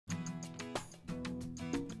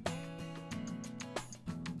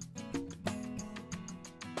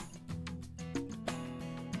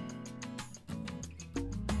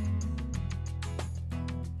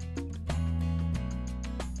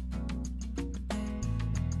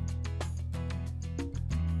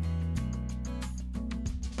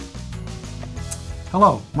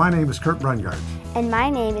Hello, my name is Kurt Brungard. And my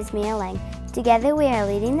name is Mia Lang. Together we are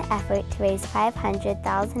leading the effort to raise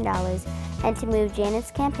 $500,000 and to move Jana's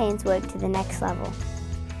campaign's work to the next level.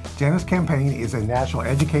 Jana's campaign is a national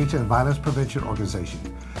education and violence prevention organization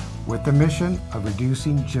with the mission of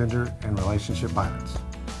reducing gender and relationship violence.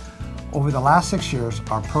 Over the last 6 years,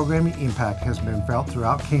 our programming impact has been felt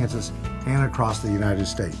throughout Kansas and across the United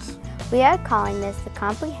States. We are calling this the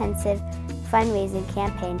comprehensive fundraising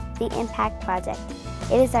campaign, the Impact Project.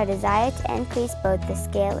 It is our desire to increase both the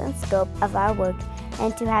scale and scope of our work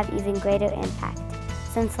and to have even greater impact.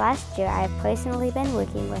 Since last year, I have personally been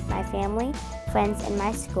working with my family, friends, and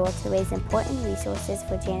my school to raise important resources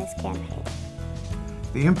for Jana's campaign.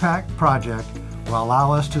 The Impact Project will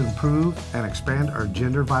allow us to improve and expand our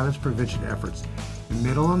gender violence prevention efforts in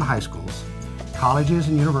middle and high schools, colleges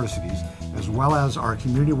and universities, as well as our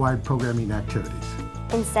community-wide programming activities.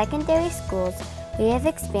 In secondary schools, we have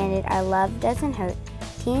expanded our Love Doesn't Hurt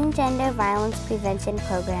Teen Gender Violence Prevention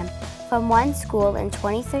program from one school in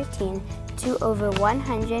 2013 to over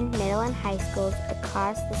 100 middle and high schools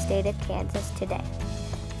across the state of Kansas today.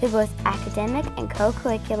 Through both academic and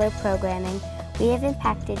co-curricular programming, we have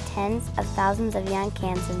impacted tens of thousands of young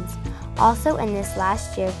Kansans. Also in this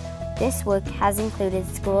last year, this work has included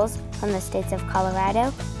schools from the states of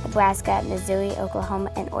Colorado, Nebraska, Missouri,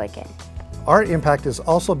 Oklahoma, and Oregon. Our impact is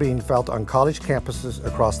also being felt on college campuses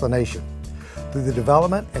across the nation. Through the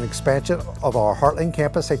development and expansion of our Heartland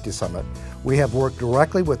Campus Safety Summit, we have worked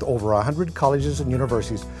directly with over 100 colleges and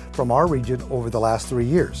universities from our region over the last 3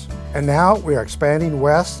 years. And now we are expanding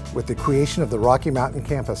west with the creation of the Rocky Mountain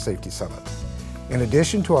Campus Safety Summit. In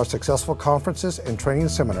addition to our successful conferences and training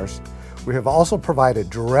seminars, we have also provided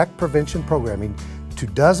direct prevention programming to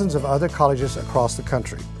dozens of other colleges across the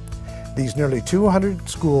country. These nearly 200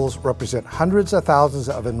 schools represent hundreds of thousands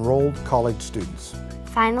of enrolled college students.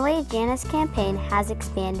 Finally, Jana's campaign has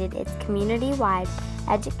expanded its community-wide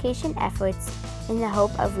education efforts in the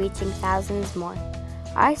hope of reaching thousands more.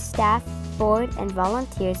 Our staff, board, and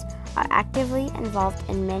volunteers are actively involved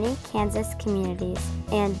in many Kansas communities,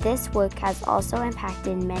 and this work has also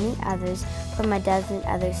impacted many others from a dozen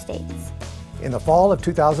other states. In the fall of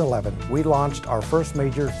 2011, we launched our first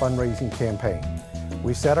major fundraising campaign.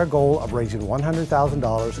 We set our goal of raising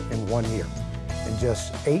 $100,000 in 1 year. In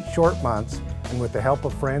just 8 short months, and with the help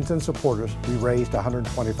of friends and supporters, we raised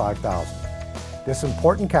 $125,000. This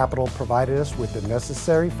important capital provided us with the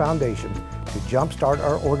necessary foundation to jumpstart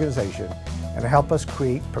our organization and help us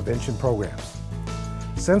create prevention programs.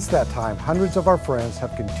 Since that time, hundreds of our friends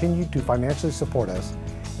have continued to financially support us,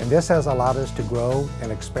 and this has allowed us to grow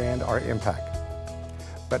and expand our impact.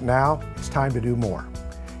 But now, it's time to do more.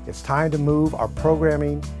 It's time to move our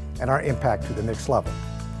programming and our impact to the next level.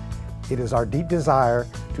 It is our deep desire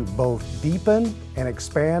to both deepen and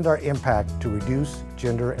expand our impact to reduce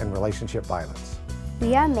gender and relationship violence.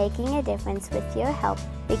 We are making a difference. With your help,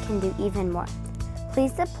 we can do even more.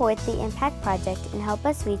 Please support the Impact Project and help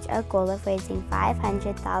us reach our goal of raising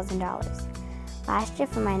 $500,000. Last year,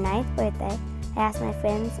 for my 9th birthday, I asked my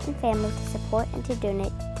friends and family to support and to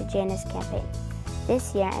donate to Jana's campaign.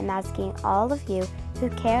 This year, I'm asking all of you who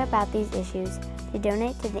care about these issues to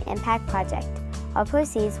donate to the Impact Project. All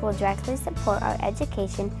proceeds will directly support our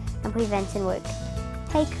education and prevention work.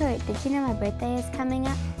 Hey Kurt, did you know my birthday is coming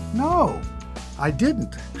up? No, I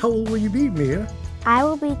didn't. How old will you be, Mia? I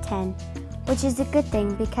will be 10, which is a good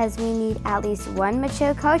thing because we need at least one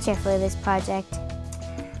mature culture for this project.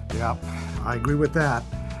 Yeah, I agree with that.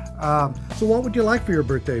 So what would you like for your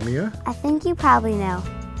birthday, Mia? I think you probably know.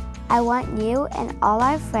 I want you and all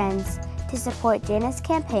our friends to support Jana's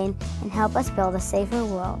campaign and help us build a safer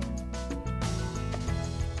world.